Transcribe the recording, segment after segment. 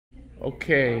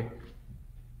Okay.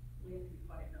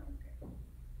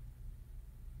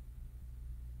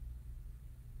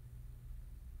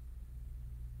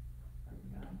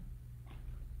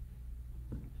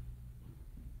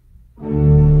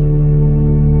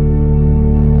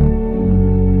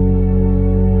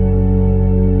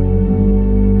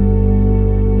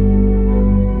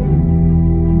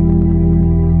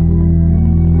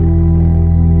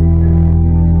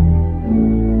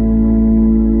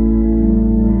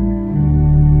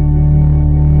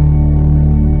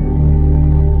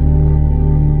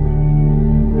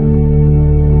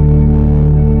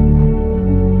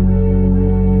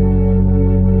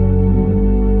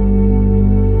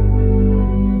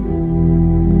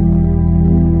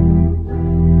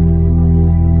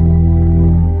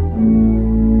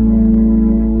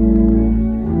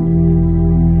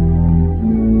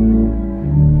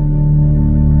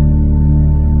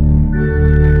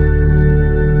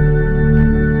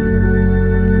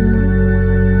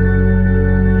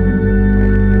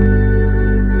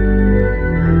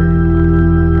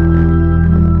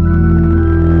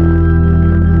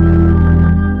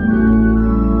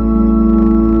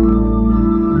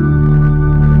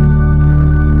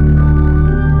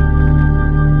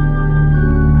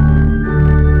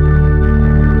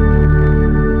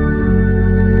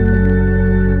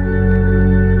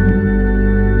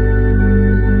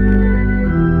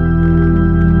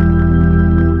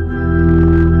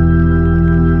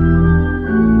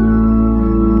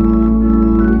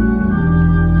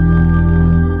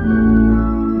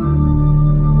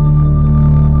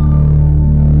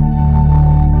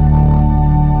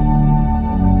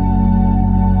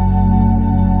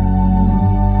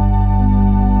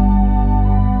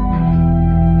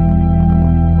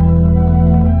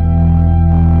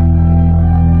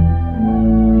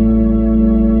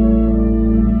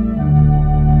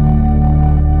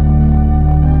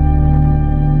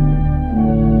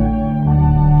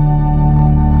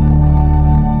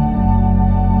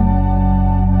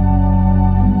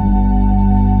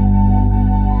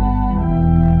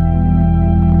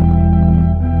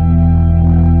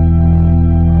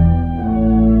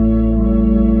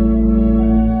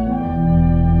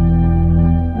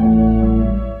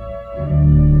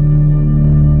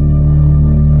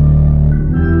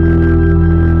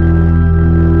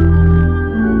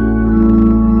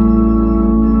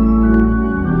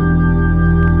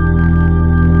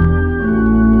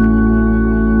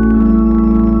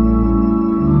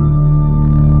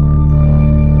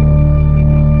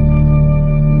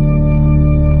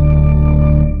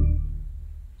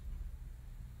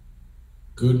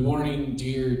 Good morning,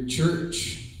 dear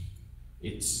church.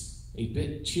 It's a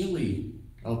bit chilly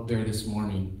out there this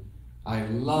morning. I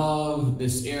love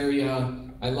this area.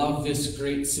 I love this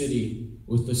great city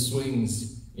with the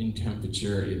swings in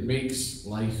temperature. It makes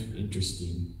life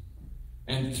interesting.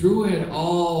 And through it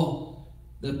all,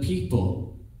 the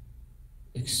people,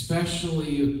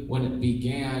 especially when it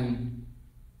began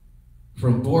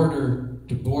from border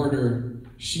to border,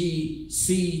 sea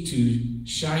to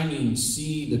shining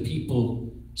sea, the people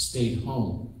stayed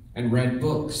home and read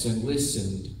books and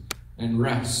listened and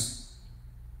rest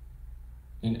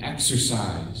and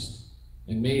exercised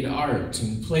and made art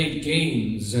and played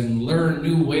games and learned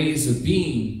new ways of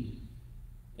being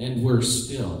and were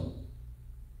still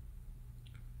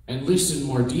and listened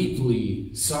more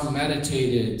deeply. Some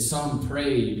meditated, some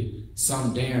prayed,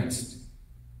 some danced,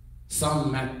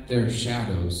 some met their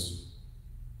shadows.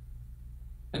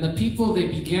 And the people, they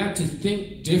began to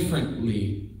think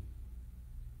differently,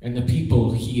 and the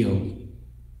people healed.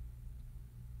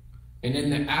 And in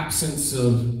the absence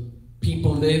of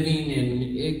people living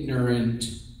in ignorant,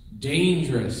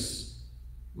 dangerous,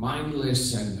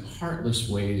 mindless, and heartless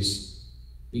ways,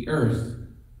 the earth,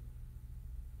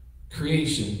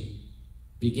 creation,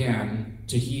 began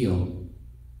to heal.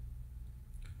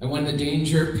 And when the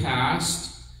danger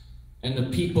passed and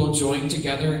the people joined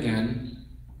together again,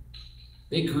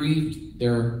 they grieved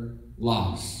their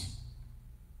loss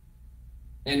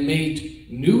and made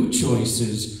new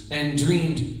choices and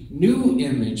dreamed new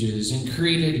images and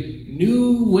created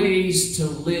new ways to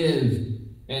live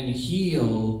and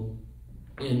heal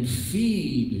and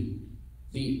feed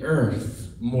the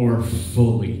earth more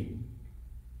fully,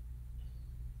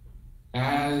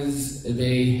 as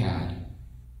they had.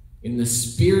 In the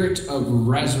spirit of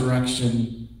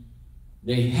resurrection,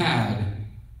 they had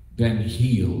been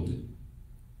healed.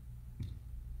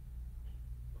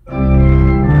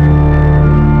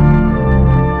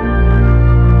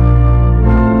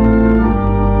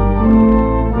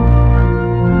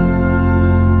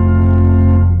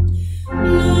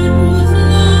 Lord, with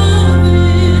love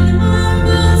and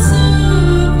humble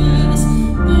service,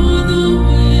 for the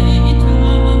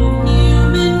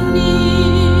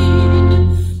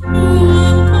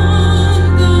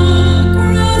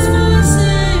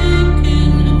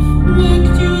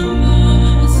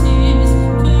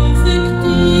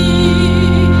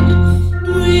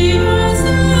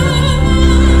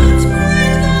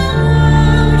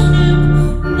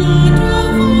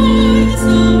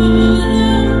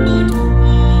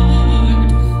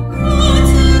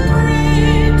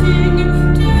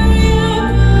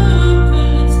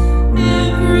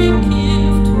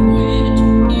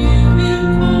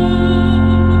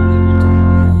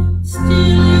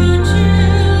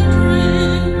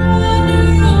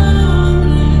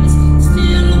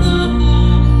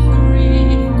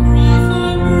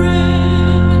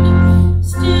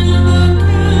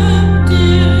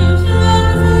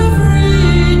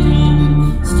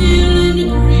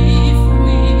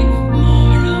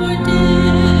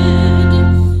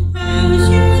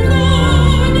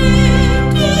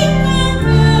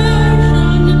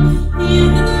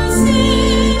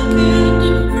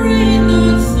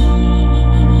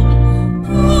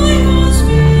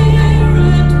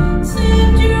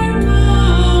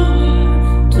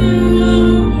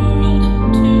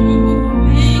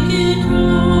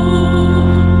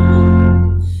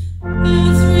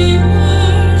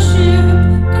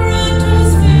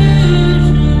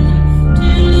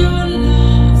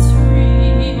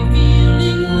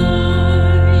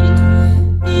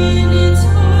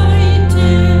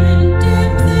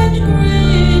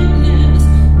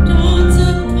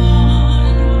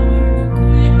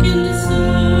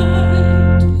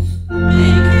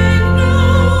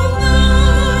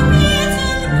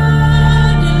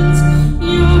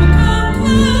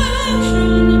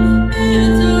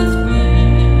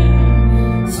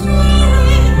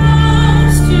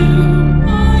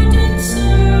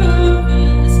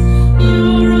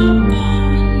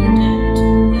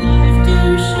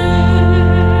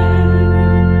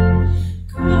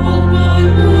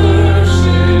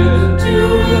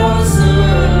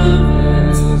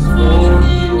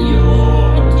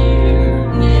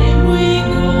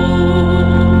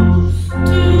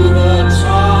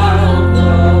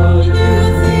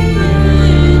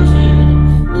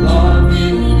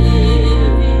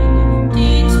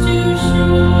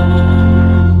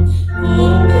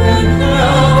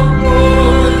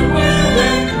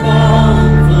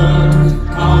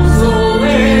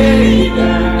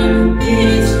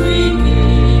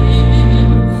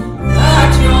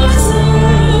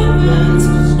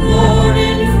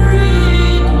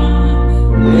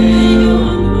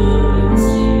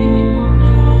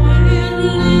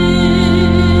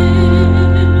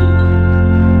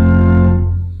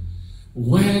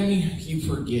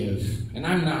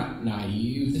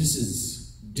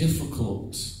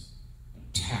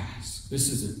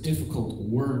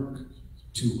work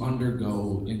to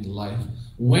undergo in life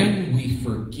when we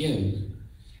forgive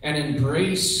and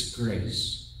embrace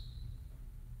grace.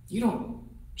 You don't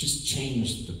just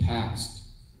change the past.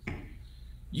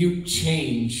 You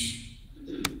change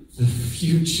the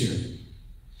future.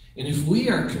 And if we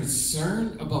are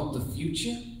concerned about the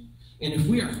future, and if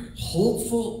we are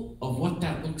hopeful of what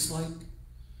that looks like,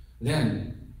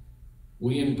 then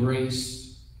we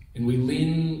embrace and we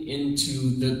lean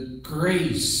into the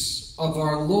grace of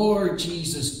our Lord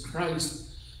Jesus Christ,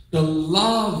 the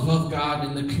love of God,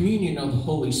 and the communion of the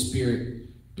Holy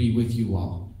Spirit be with you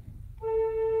all.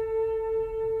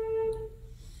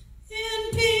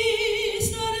 In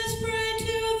peace, let us pray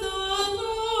to the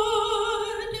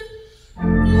Lord.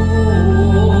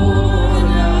 Lord,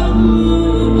 have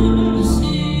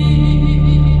mercy.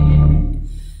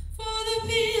 For the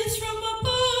peace from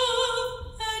above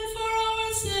and for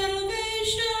our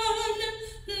salvation,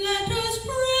 let us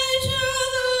pray to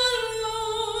the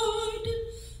Lord.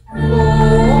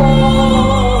 Lord,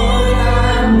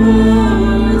 have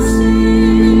mercy.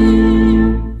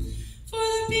 For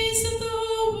the peace of the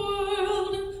whole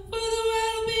world, for the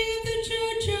well-being of the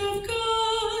Church of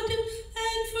God,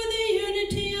 and for the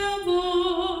unity of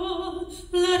all,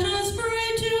 let us pray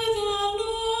to the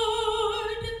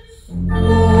Lord.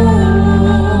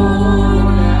 Lord,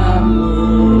 have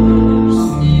mercy.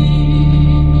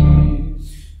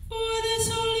 For this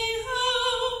holy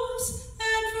house,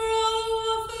 and for all who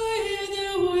offer here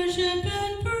their worship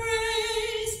and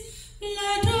praise,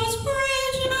 let us pray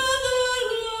to the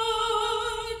Lord.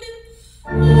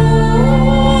 Lord,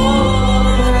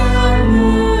 have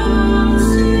mercy.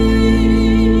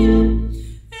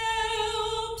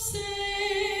 Help,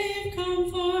 save,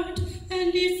 comfort, and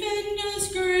defend us,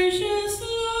 gracious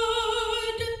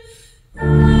Lord.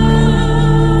 Amen.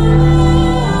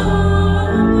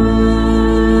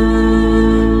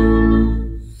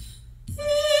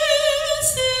 This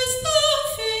is the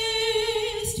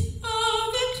feast of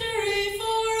victory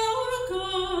for our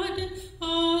God.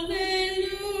 Alleluia.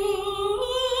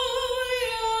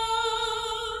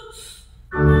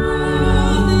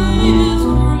 Worthy is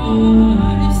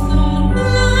Christ, the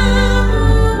Lamb who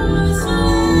was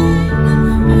slain,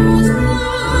 whose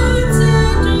blood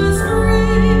set us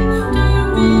free to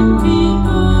be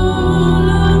people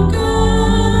of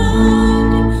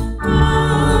God.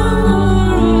 Power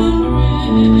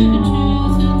and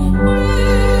riches and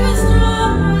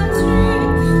wisdom and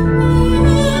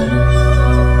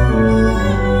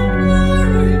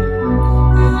strength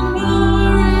and glory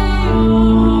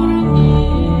are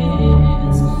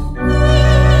His.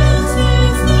 This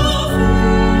is the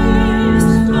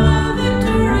feast of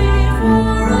victory for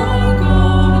our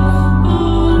God.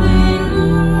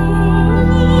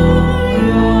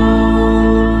 Alleluia.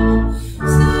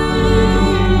 Sing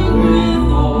with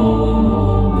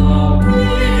all the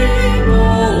people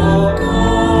of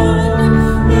God,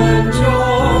 and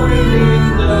join in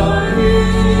the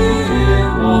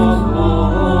hymn of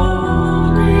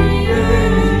all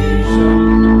creation.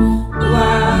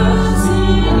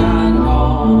 Blessing and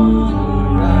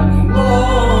honor and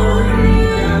glory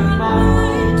and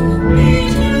might be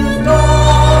to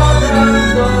God and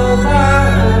the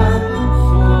Lamb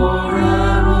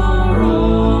forever.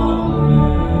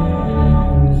 Amen.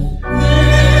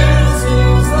 This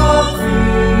is the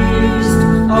feast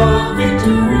of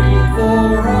victory for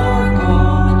our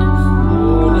God.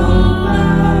 For the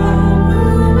Lamb who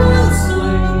was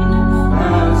slain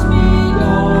has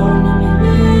begun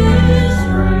His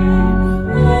reign.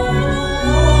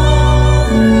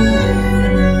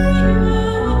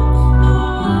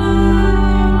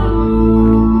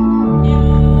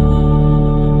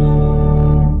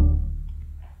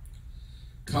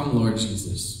 Come, Lord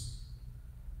Jesus.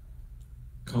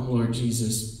 Come, Lord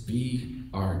Jesus, be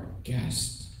our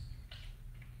guest.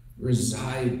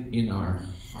 Reside in our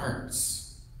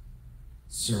hearts.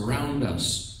 Surround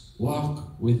us.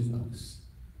 Walk with us.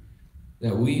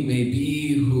 That we may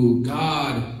be who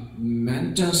God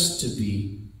meant us to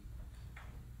be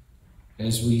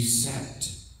as we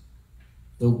set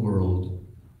the world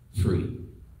free.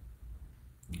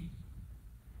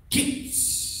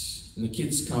 Kids! And the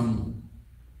kids come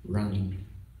running.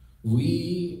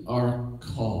 We are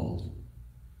called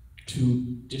to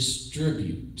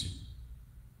distribute,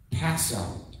 pass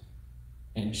out,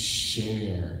 and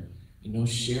share. You know,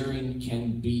 sharing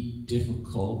can be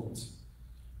difficult,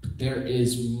 but there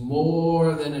is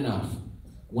more than enough.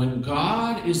 When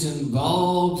God is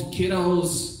involved,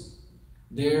 kiddos,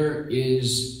 there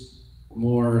is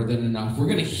more than enough. We're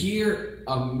going to hear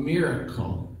a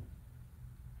miracle.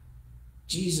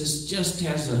 Jesus just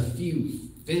has a few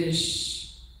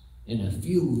fish and a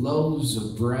few loaves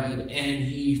of bread, and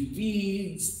he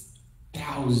feeds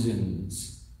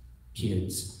thousands,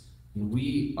 kids. And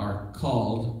we are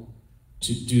called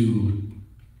to do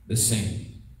the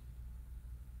same.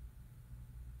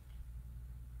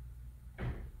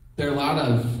 There are a lot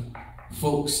of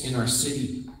folks in our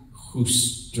city who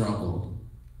struggle.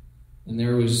 And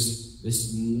there was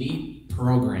this neat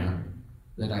program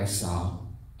that I saw.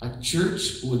 A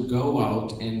church would go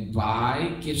out and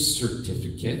buy gift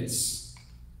certificates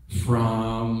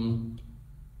from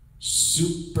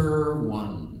Super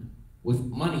One with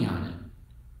money on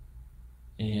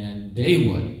it. And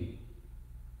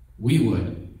we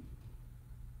would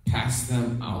pass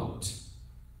them out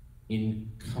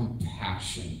in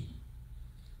compassion.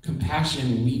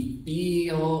 Compassion, we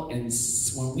feel, and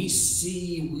when we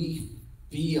see, we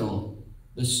feel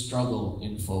the struggle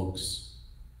in folks.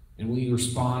 And we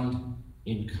respond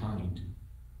in kind.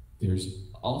 There's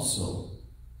also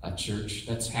a church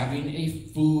that's having a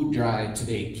food drive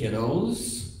today,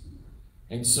 kiddos.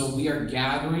 And so we are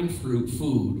gathering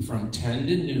food from 10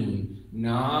 to noon,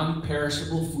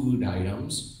 non-perishable food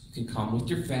items. You can come with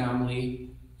your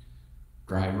family,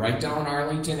 drive right down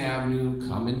Arlington Avenue,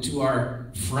 come into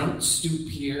our front stoop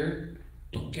here,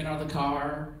 don't get out of the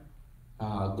car,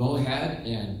 go ahead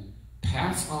and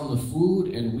pass on the food,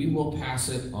 and we will pass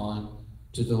it on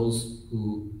to those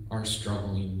who are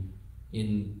struggling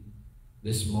in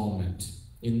this moment,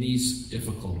 in these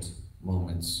difficult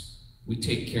moments. We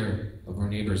take care of our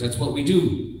neighbors. That's what we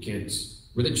do, kids.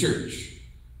 We're the church,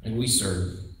 and we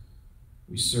serve.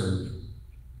 We serve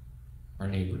our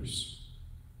neighbors.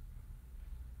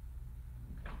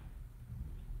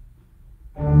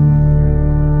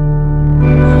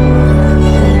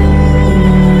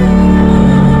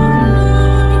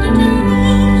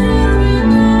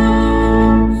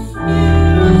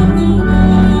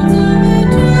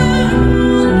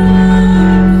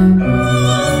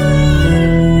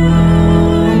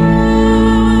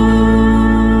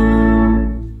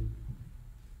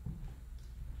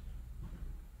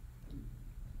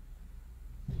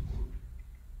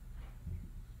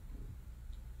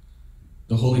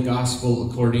 The Holy Gospel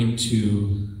according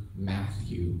to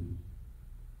Matthew.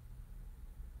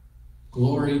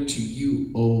 Glory to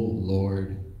you, O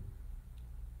Lord.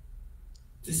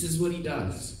 This is what he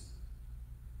does.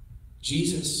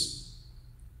 Jesus,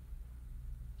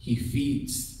 he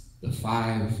feeds the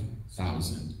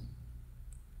 5,000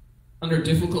 under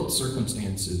difficult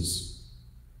circumstances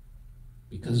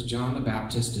because John the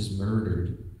Baptist is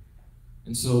murdered.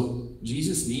 And so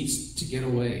Jesus needs to get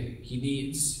away. He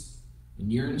needs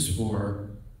and yearns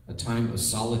for a time of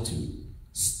solitude.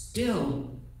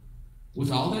 Still,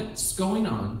 with all that's going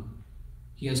on,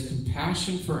 he has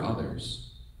compassion for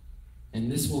others. And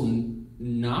this will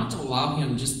not allow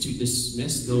him just to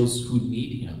dismiss those who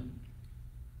need him.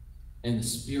 And the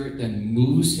Spirit then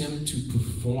moves him to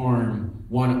perform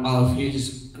one of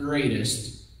his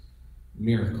greatest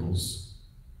miracles.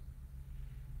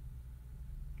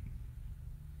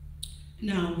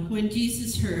 Now, when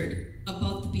Jesus heard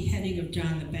about the beheading of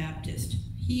John the Baptist,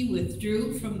 he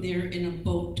withdrew from there in a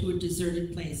boat to a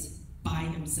deserted place by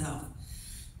himself.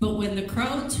 But when the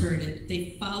crowds heard it,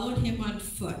 they followed him on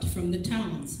foot from the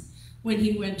towns. When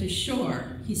he went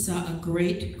ashore, he saw a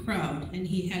great crowd, and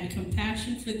he had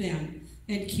compassion for them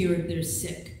and cured their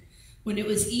sick. When it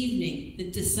was evening,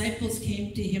 the disciples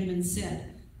came to him and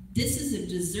said, "This is a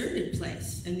deserted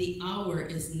place, and the hour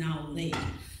is now late.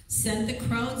 Send the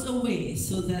crowds away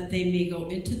so that they may go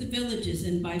into the villages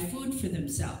and buy food for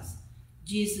themselves."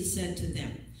 Jesus said to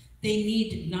them, "They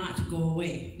need not go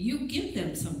away. You give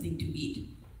them something to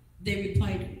eat." They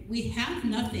replied, "We have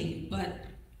nothing but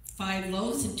 5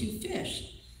 loaves and 2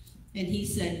 fish. And he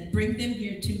said, "Bring them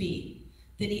here to me."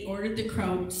 Then he ordered the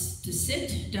crowds to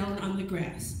sit down on the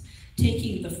grass.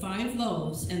 Taking the 5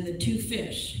 loaves and the 2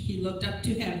 fish, he looked up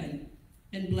to heaven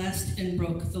and blessed and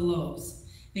broke the loaves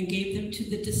and gave them to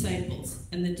the disciples,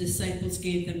 and the disciples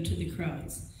gave them to the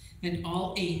crowds. And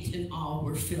all ate, and all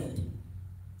were filled.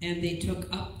 And they took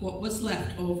up what was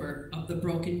left over of the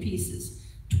broken pieces,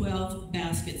 12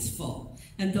 baskets full.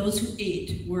 And those who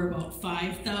ate were about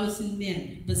 5,000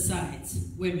 men, besides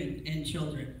women and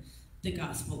children. The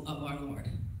gospel of our Lord.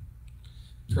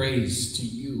 Praise to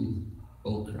you,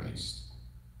 O Christ.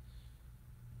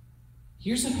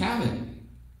 Here's a habit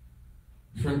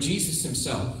from Jesus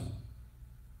himself.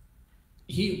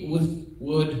 He would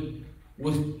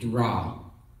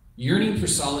withdraw. Yearning for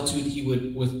solitude, he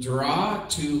would withdraw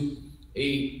to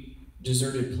a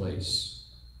deserted place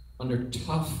under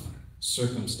tough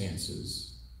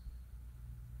circumstances.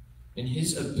 And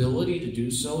his ability to do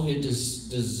so, his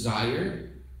desire,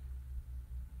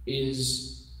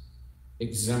 is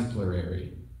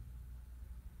exemplary.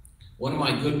 One of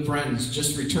my good friends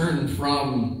just returned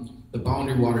from the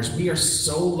Boundary Waters. We are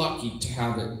so lucky to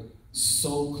have it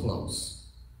so close.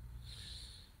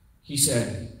 He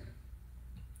said,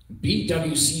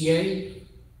 BWCA,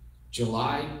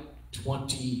 July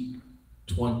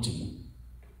 2020.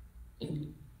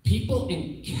 And people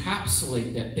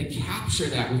encapsulate that. They capture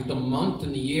that with the month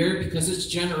and the year because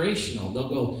it's generational. They'll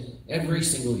go every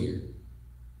single year.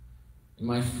 And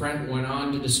my friend went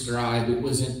on to describe it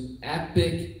was an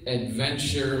epic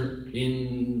adventure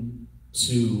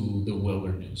into the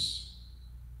wilderness,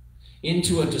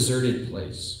 into a deserted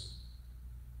place.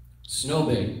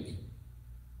 Snowbank,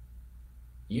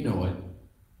 you know it,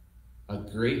 a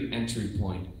great entry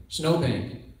point.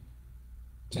 Snowbank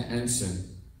to Ensign,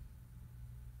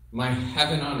 my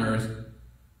heaven on earth,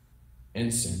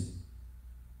 Ensign,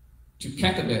 to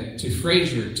Kekabek, to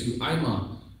Fraser, to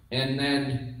Ima, and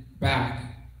then back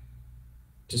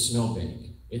to Snowbank.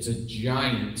 It's a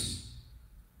giant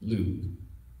loop.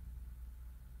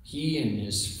 He and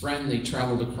his friend, they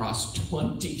traveled across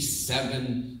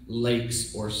 27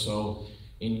 lakes or so,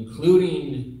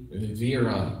 including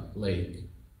Vera Lake.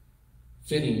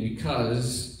 Fitting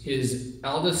because his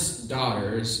eldest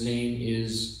daughter's name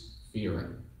is Vera.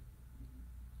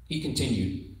 He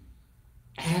continued,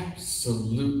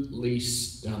 absolutely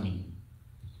stunning.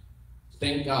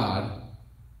 Thank God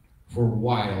for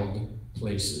wild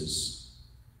places.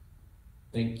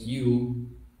 Thank you,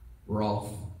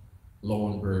 Rolf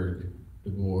Lowenberg de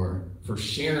Boer, for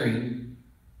sharing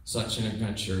such an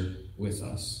adventure with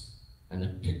us. And the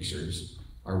pictures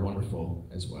are wonderful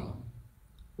as well.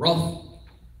 Rolf,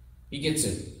 he gets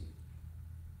it.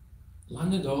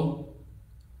 Long ago,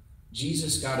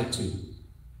 Jesus got it too.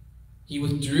 He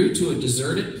withdrew to a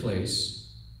deserted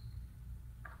place,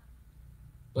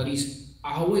 but he's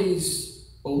always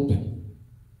open.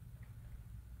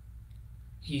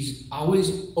 He's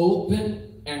always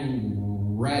open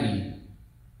and ready.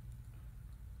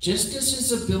 Just as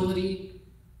his ability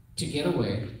to get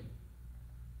away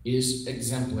is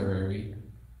exemplary,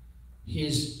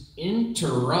 his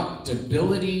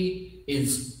interruptibility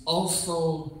is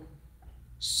also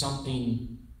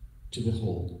something to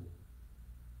behold.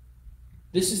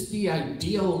 This is the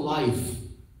ideal life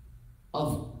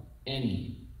of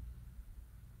any.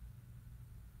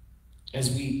 As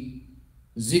we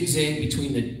zigzag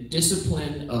between the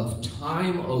discipline of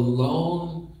time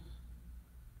alone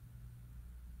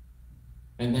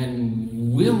and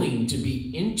then willing to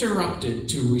be interrupted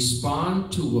to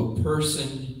respond to a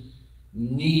person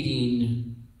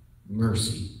needing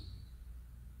mercy.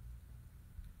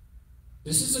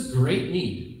 This is a great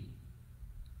need.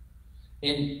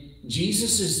 And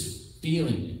Jesus is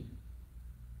feeling it.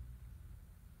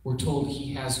 We're told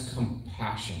he has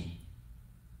compassion.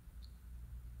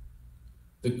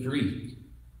 The Greek,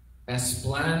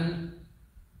 esplan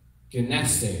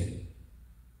genese.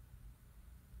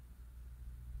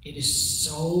 It is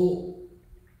so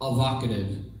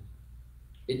evocative.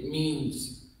 It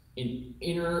means an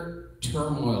inner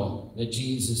turmoil that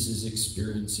Jesus is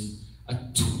experiencing, a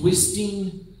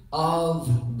twisting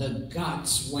of the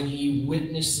guts when he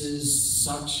witnesses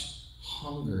such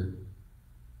hunger.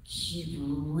 He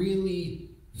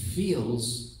really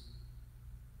feels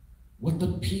what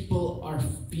the people are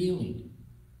feeling.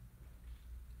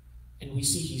 And we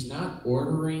see he's not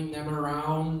ordering them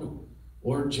around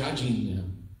or judging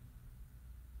them.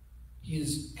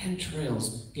 His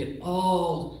entrails get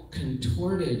all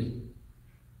contorted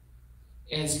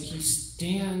as he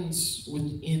stands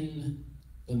within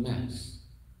the mess.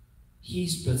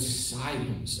 He's beside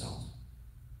himself.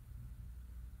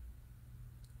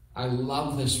 I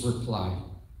love this reply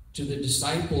to the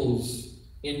disciples,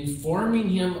 informing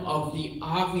him of the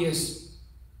obvious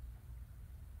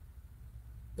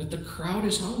that the crowd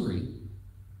is hungry.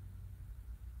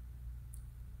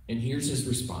 And here's his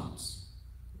response.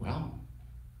 Well,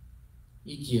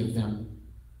 you give them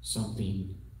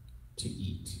something to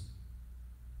eat.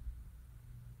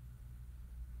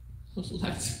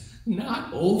 Let's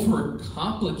not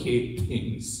overcomplicate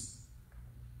things.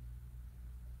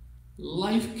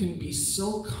 Life can be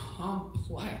so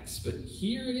complex, but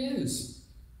here it is.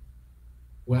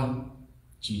 Well,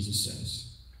 Jesus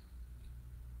says,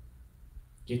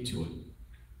 get to it.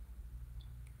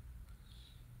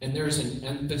 And there's an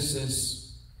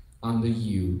emphasis on the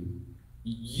you.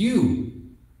 You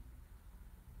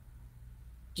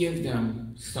give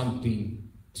them something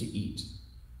to eat.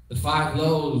 The 5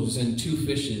 loaves and 2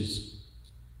 fishes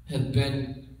have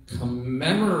been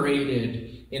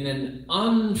commemorated in an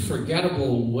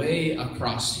unforgettable way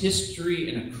across history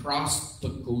and across the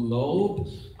globe.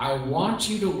 I want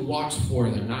you to watch for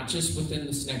them, not just within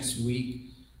this next week,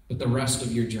 but the rest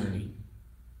of your journey.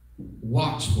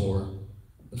 Watch for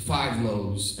the 5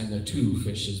 loaves and the 2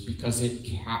 fishes, because it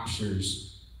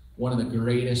captures one of the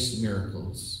greatest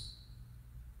miracles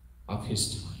of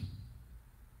his time,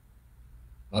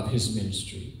 of his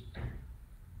ministry,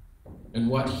 and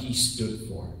what he stood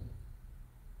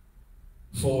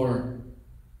for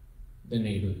the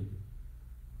neighbor.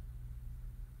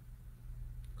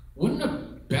 Wouldn't a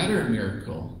better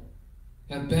miracle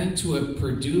have been to have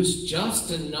produced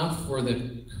just enough for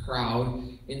the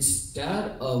crowd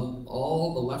instead of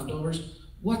all the leftovers?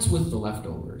 What's with the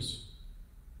leftovers?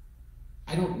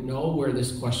 I don't know where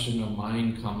this question of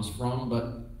mine comes from,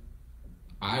 but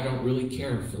I don't really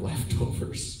care for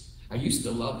leftovers. I used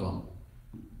to love them.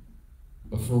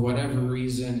 But for whatever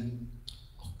reason,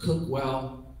 I'll cook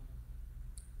well,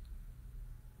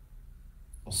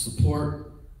 I'll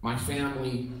support my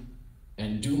family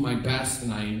and do my best,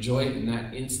 and I enjoy it in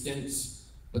that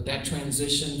instance. But that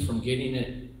transition from getting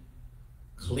it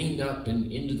cleaned up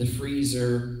and into the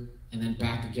freezer and then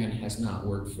back again has not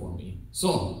worked for me.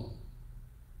 So,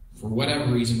 for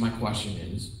whatever reason, my question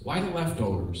is, why the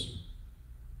leftovers?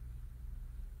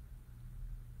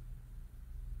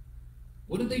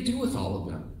 What did they do with all of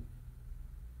them?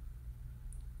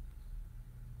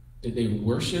 Did they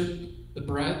worship the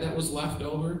bread that was left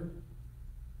over?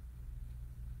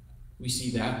 We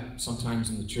see that sometimes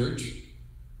in the church.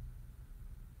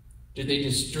 Did they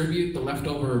distribute the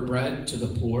leftover bread to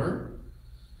the poor?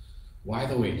 Why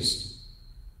the waste?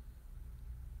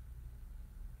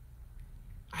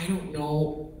 I don't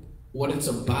know what it's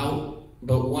about,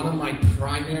 but one of my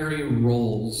primary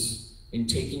roles in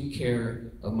taking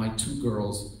care of my 2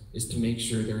 girls is to make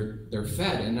sure they're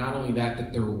fed, and not only that,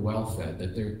 that they're well fed,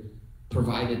 that they're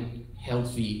provided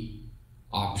healthy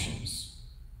options.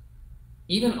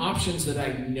 Even options that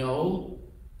I know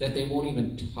that they won't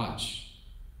even touch,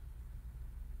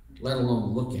 let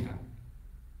alone look at.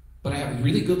 But I have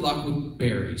really good luck with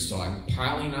berries, so I'm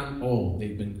piling on. Oh,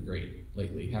 they've been great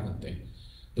lately, haven't they?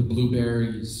 The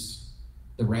blueberries,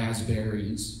 the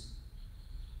raspberries.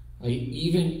 I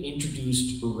even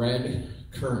introduced red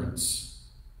currants.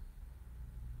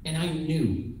 And I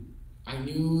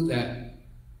knew that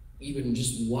even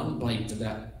just one bite of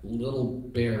that little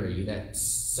berry, that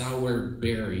sour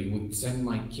berry, would send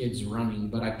my kids running,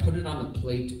 but I put it on the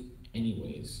plate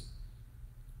anyways.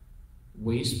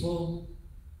 Wasteful?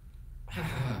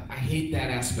 I hate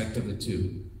that aspect of it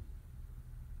too.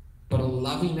 But a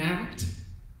loving act?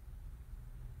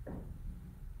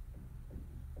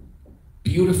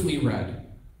 Beautifully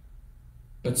red,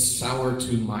 but sour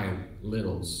to my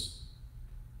littles,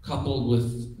 coupled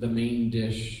with the main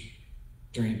dish,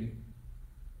 drink,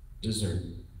 dessert.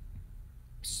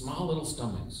 Small little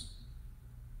stomachs.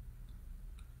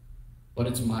 But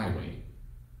it's my way.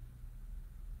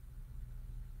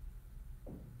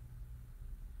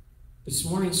 This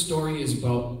morning's story is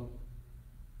about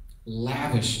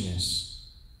lavishness.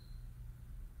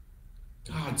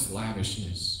 God's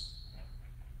lavishness.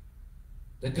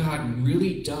 That God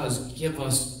really does give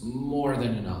us more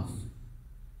than enough.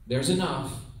 There's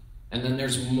enough, and then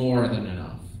there's more than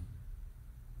enough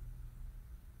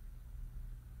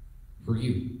for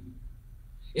you.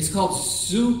 It's called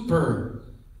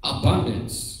super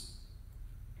abundance,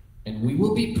 and we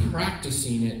will be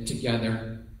practicing it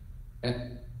together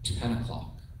at 10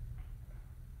 o'clock.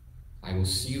 I will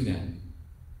see you then,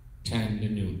 10 to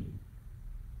noon.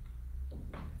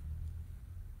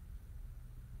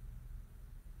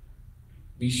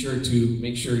 Be sure to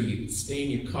make sure you stay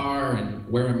in your car and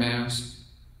wear a mask,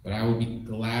 but I will be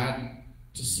glad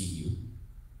to see you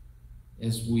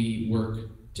as we work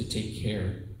to take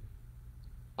care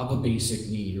of a basic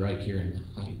need right here in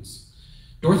the Heights.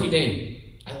 Dorothy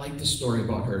Day, I like the story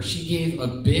about her. She gave a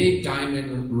big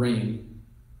diamond ring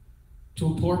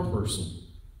to a poor person.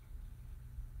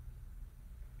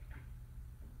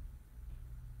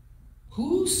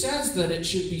 Who says that it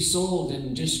should be sold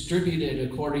and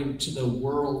distributed according to the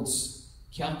world's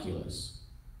calculus?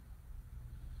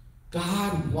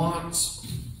 God wants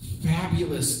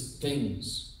fabulous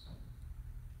things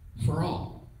for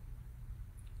all.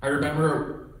 I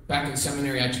remember back in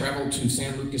seminary, I traveled to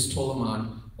San Lucas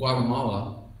Tolomon,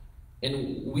 Guatemala,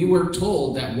 and we were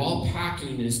told that while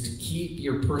packing is to keep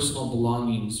your personal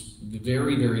belongings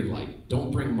very, very light.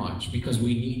 Don't bring much, because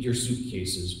we need your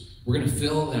suitcases. We're going to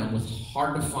fill them with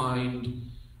hard-to-find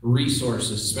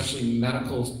resources, especially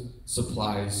medical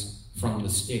supplies from the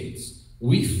States.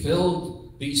 We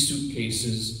filled these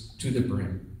suitcases to the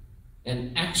brim.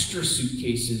 and extra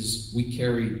suitcases we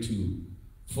carried too,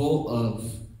 full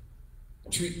of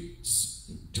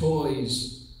treats,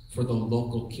 toys for the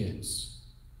local kids.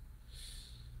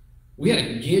 We had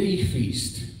a giddy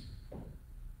feast,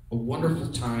 a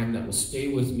wonderful time that will stay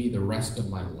with me the rest of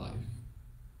my life.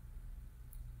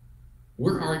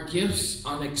 Were our gifts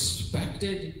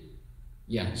unexpected?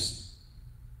 Yes.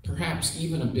 Perhaps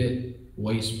even a bit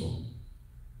wasteful.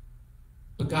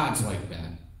 But God's like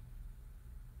that.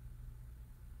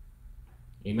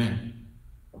 Amen.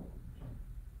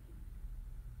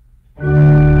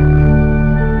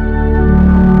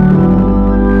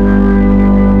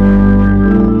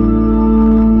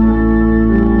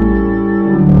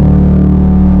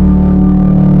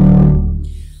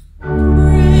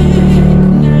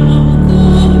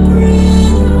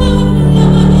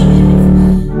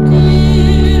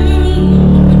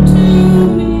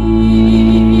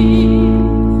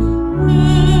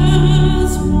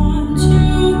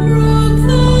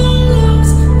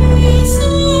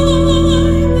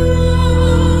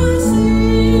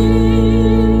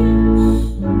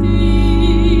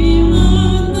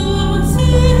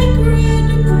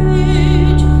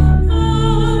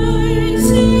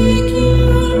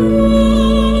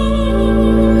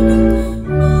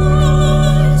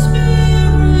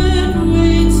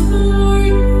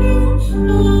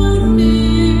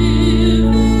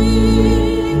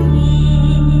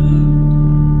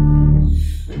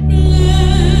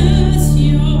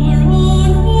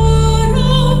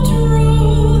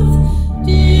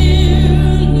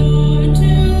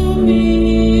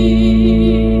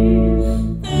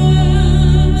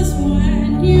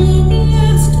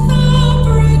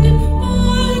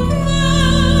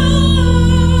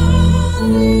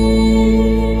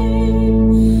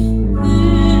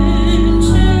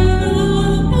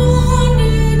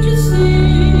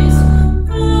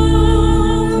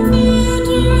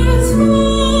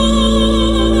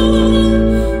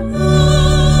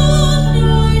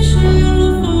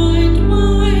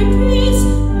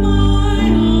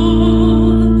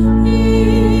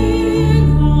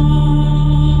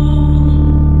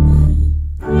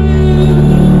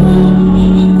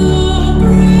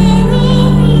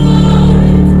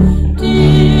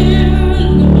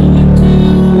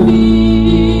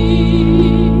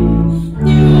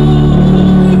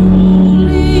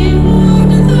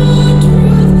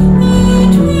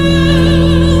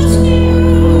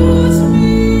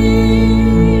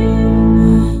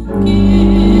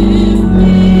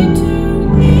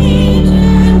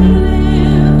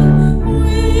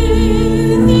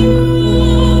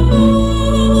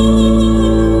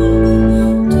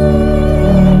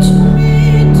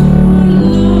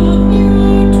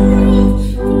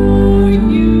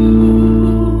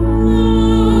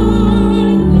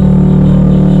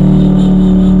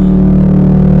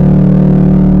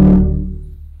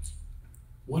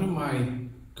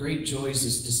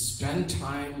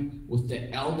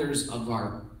 Of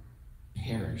our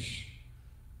parish.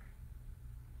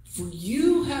 For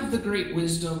you have the great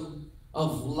wisdom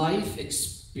of life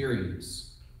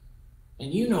experience.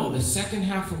 And you know the second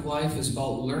half of life is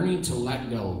about learning to let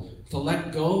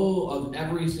go of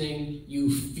everything you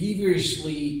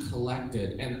feverishly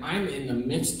collected. And I'm in the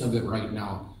midst of it right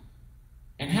now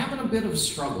and having a bit of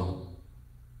struggle.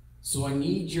 So I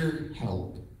need your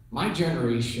help. My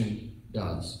generation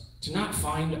does. To not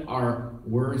find our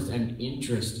worth and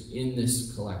interest in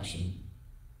this collection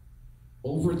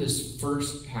over this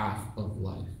first half of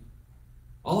life.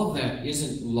 All of that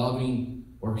isn't loving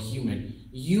or human.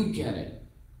 You get it.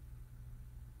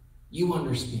 You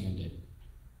understand it.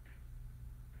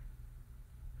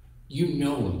 You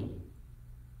know it.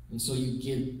 And so you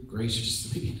give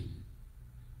graciously.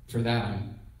 For that,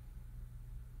 I'm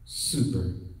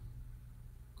super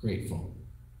grateful.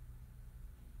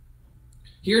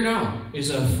 Here now is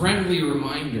a friendly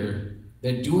reminder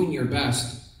that doing your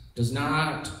best does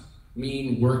not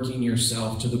mean working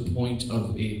yourself to the point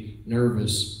of a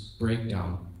nervous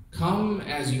breakdown. Come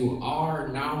as you are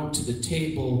now to the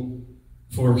table,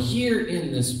 for here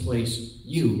in this place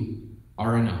you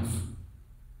are enough.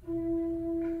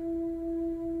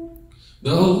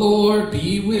 The Lord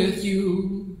be with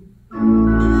you.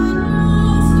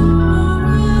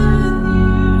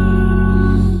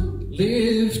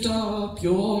 Lift up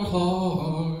your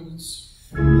hearts.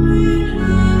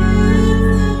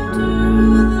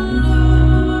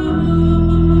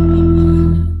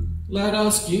 Let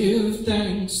us give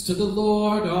thanks to the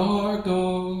Lord our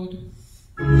God.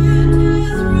 It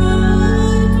is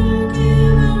right to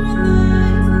give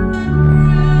thanks and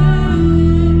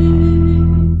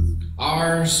praise.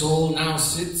 Our soul now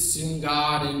sits in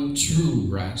God in true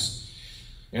rest,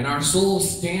 And our soul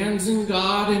stands in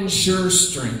God in sure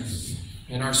strength.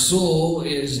 And our soul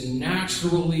is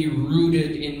naturally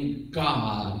rooted in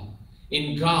God,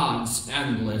 in God's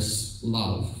endless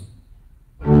love.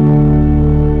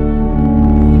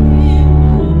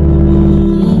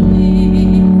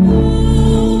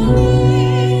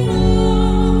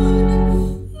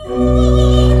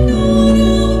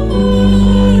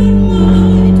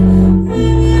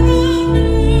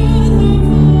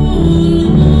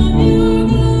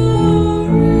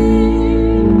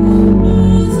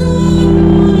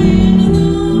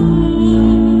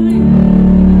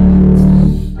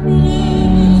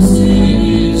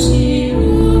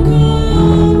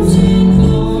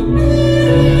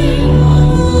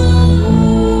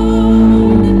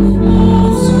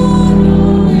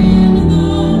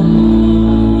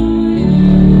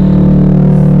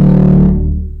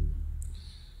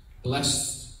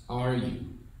 Blessed are you.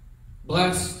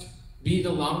 Blessed be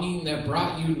the longing that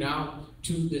brought you now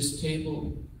to this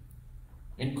table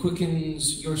and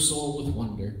quickens your soul with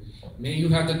wonder. May you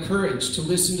have the courage to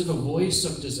listen to the voice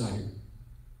of desire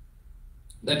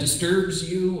that disturbs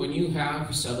you when you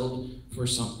have settled for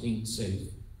something safe.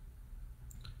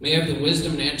 May you have the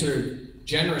wisdom to enter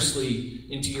generously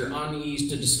into your unease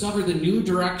to discover the new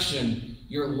direction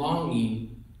your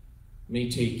longing may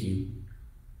take you.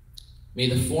 May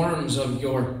the forms of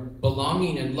your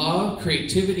belonging and love,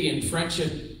 creativity and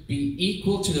friendship be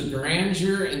equal to the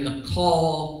grandeur and the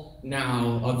call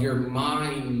now of your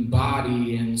mind,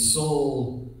 body, and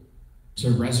soul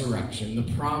to resurrection,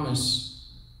 the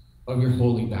promise of your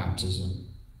holy baptism.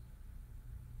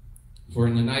 For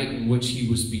in the night in which he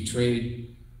was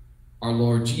betrayed, our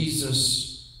Lord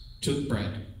Jesus took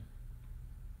bread.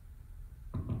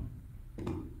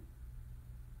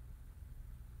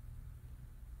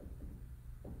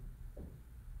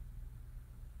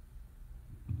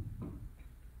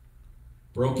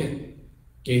 Broke it,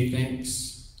 gave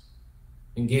thanks,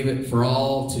 and gave it for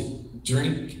all to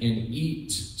drink and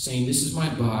eat, saying, "This is my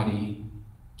body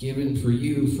given for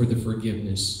you for the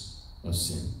forgiveness of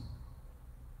sin."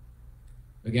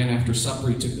 Again, after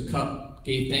supper, he took the cup,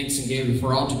 gave thanks, and gave it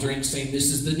for all to drink, saying,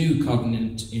 "This is the new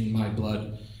covenant in my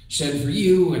blood, shed for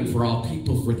you and for all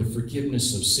people for the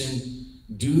forgiveness of sin.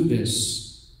 Do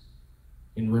this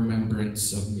in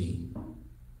remembrance of me."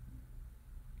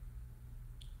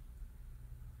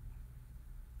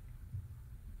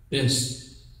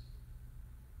 This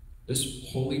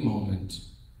holy moment,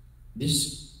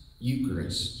 this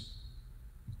Eucharist,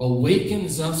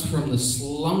 awakens us from the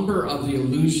slumber of the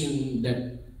illusion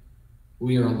that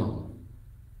we are alone.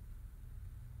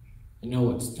 I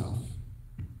know it's tough,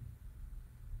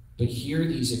 but hear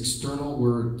these external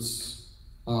words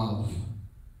of,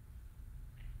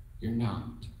 "You're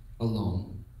not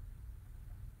alone,"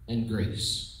 and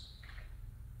grace.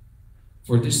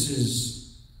 For this is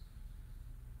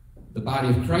the body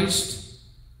of Christ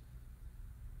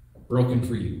broken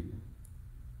for you,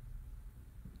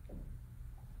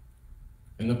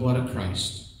 and the blood of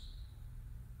Christ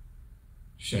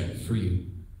shed for you.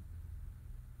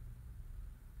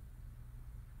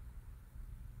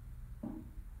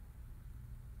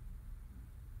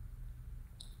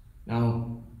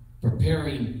 Now,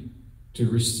 preparing to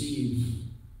receive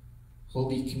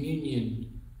Holy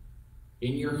Communion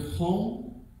in your home.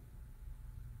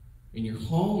 And your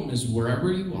home is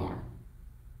wherever you are.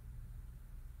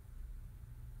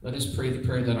 Let us pray the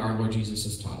prayer that our Lord Jesus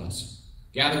has taught us.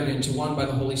 Gathered into one by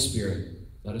the Holy Spirit,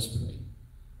 let us pray.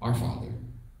 Our Father,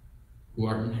 who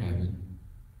art in heaven,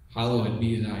 hallowed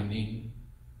be thy name.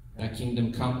 Thy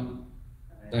kingdom come,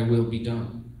 thy will be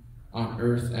done, on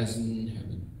earth as in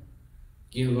heaven.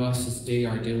 Give us this day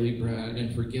our daily bread,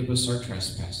 and forgive us our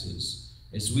trespasses,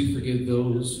 as we forgive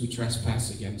those who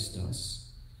trespass against us.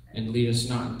 And lead us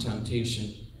not into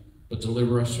temptation, but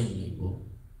deliver us from evil.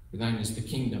 For thine is the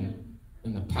kingdom,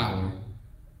 and the power,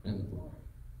 and the glory,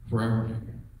 forever and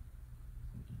ever.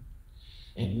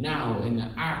 And now, in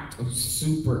the act of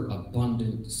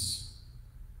superabundance,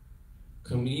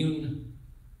 commune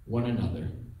one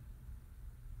another.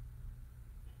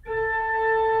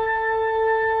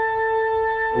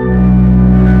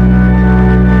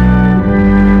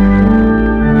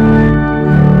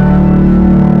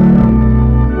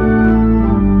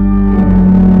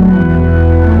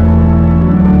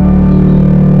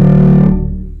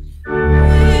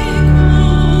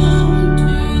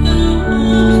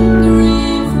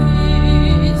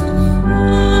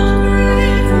 Feast,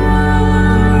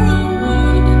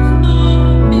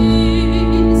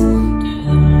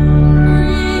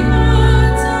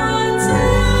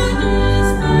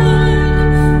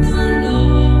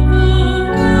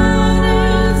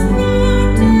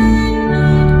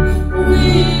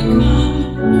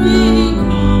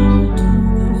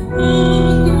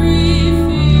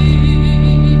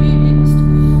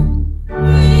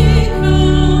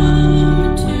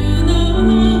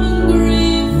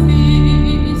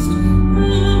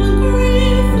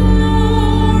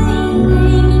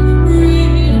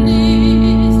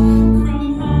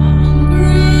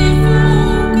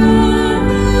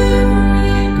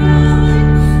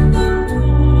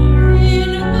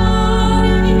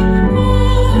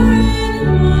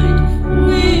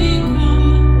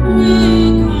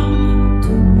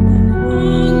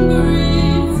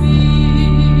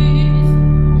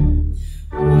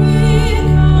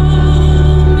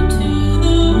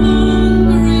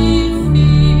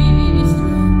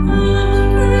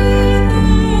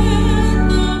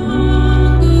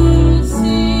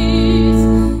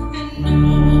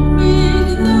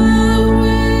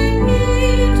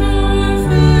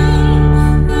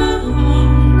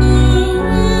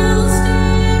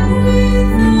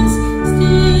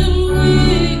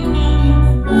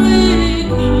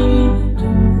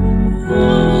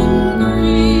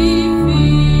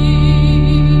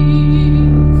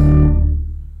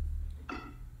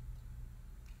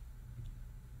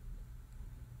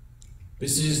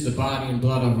 This is the body and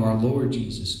blood of our Lord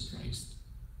Jesus Christ.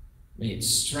 May it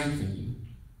strengthen you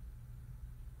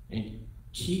and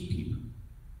keep you.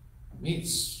 May it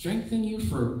strengthen you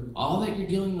for all that you're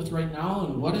dealing with right now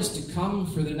and what is to come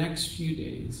for the next few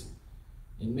days.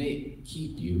 And may it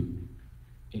keep you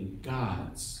in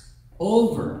God's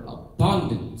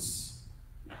overabundance,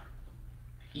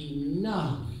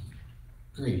 enough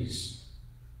grace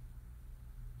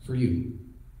for you.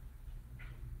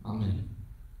 Amen.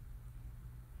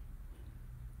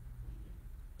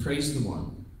 Praise the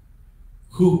one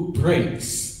who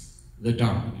breaks the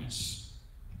darkness.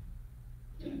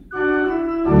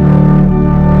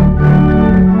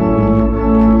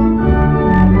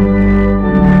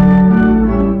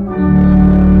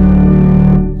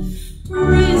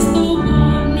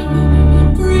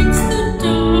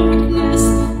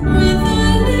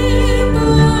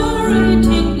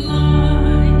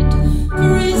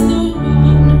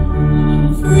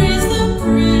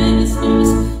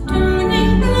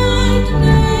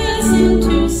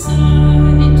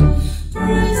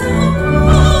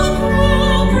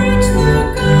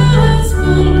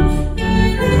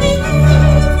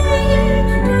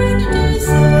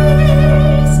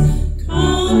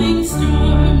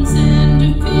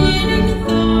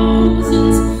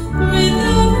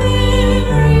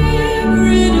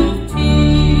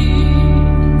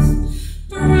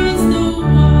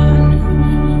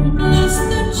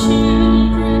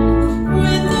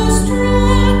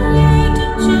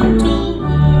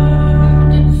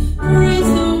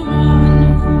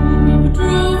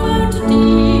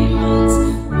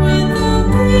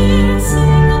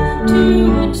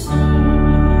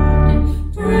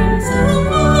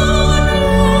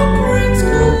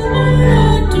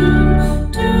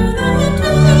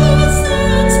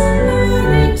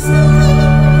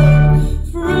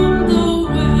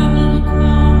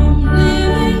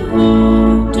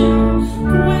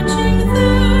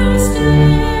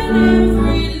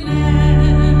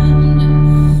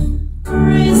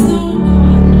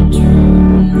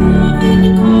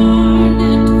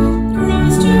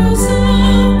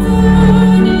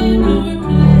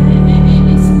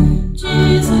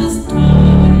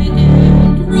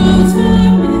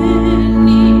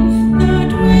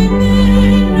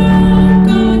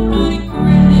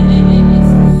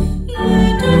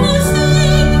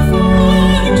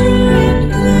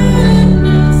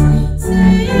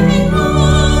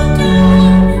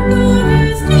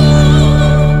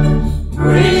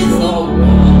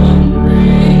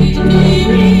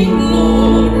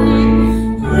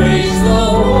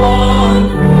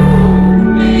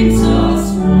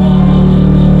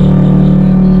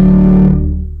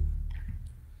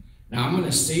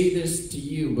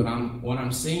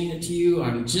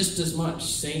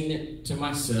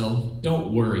 Myself,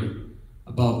 don't worry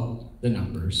about the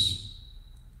numbers.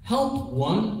 Help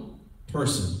one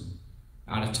person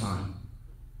at a time.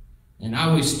 And I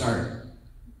always start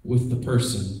with the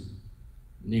person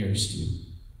nearest you.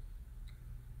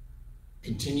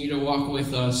 Continue to walk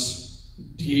with us,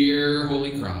 dear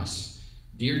Holy Cross,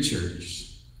 dear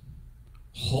church.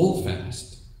 Hold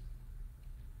fast.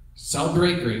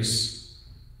 Celebrate grace.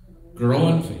 Grow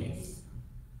in faith.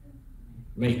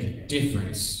 Make a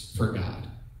difference for God.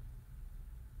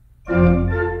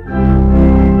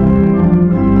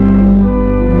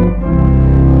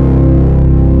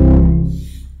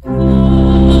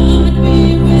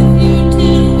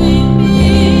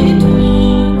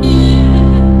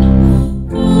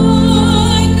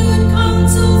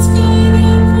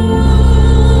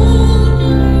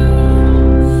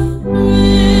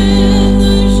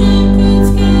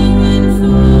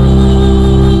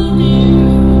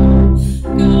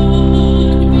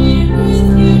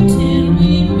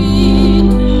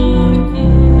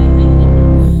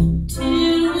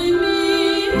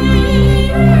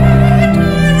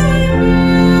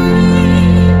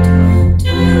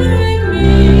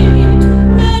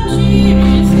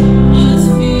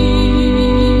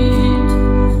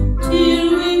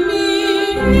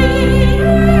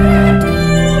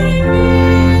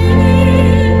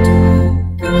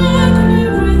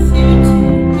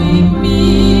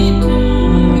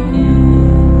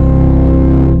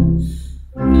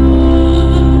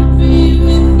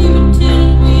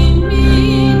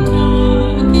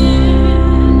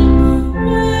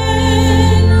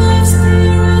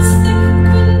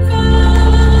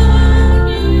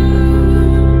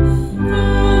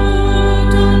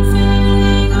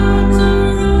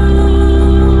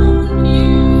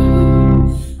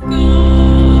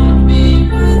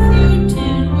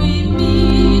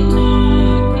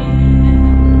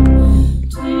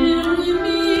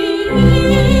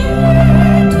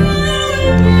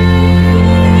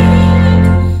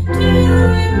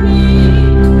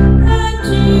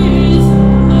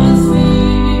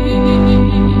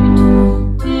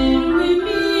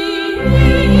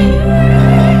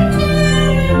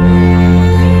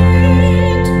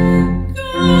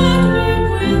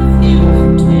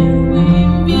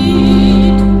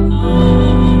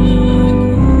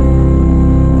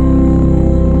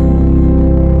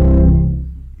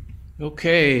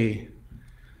 Okay.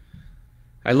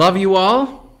 I love you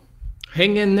all.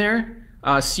 Hang in there.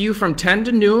 See you from 10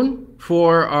 to noon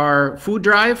for our food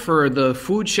drive for the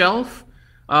food shelf.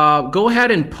 Go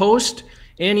ahead and post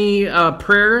any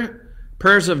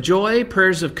prayers of joy,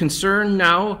 prayers of concern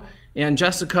now, and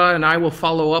Jessica and I will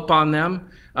follow up on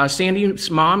them. Sandy's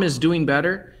mom is doing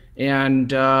better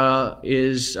and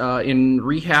is in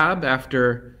rehab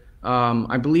after,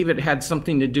 I believe it had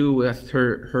something to do with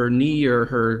her knee or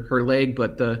her leg,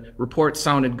 but the report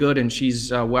sounded good and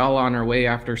she's well on her way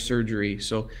after surgery.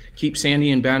 So keep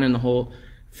Sandy and Ben and the whole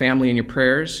family in your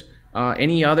prayers.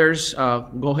 Any others,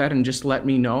 go ahead and just let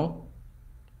me know.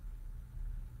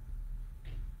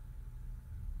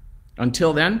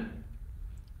 Until then,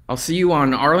 I'll see you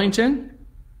on Arlington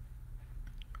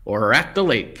or at the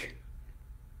lake.